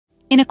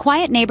In a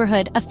quiet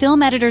neighborhood, a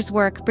film editor's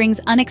work brings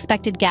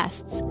unexpected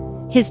guests.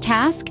 His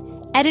task?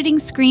 Editing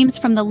screams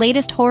from the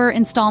latest horror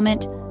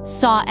installment,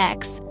 Saw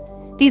X.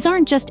 These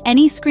aren't just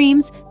any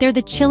screams, they're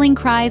the chilling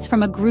cries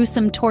from a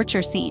gruesome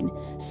torture scene.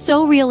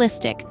 So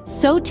realistic,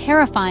 so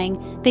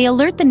terrifying, they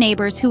alert the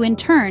neighbors who in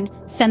turn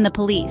send the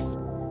police.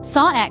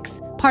 Saw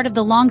X, part of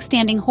the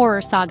long-standing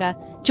horror saga,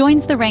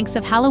 joins the ranks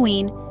of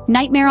Halloween,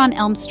 Nightmare on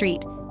Elm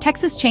Street,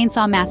 Texas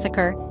Chainsaw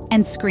Massacre,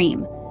 and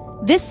Scream.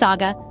 This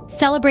saga,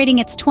 celebrating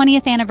its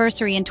 20th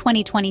anniversary in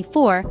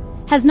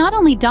 2024, has not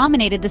only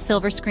dominated the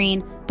silver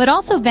screen, but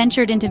also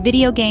ventured into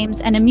video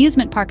games and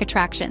amusement park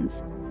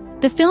attractions.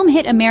 The film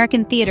hit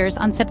American theaters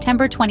on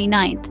September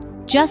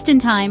 29th, just in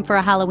time for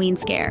a Halloween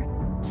scare.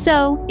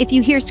 So, if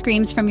you hear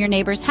screams from your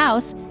neighbor's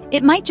house,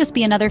 it might just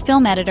be another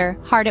film editor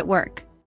hard at work.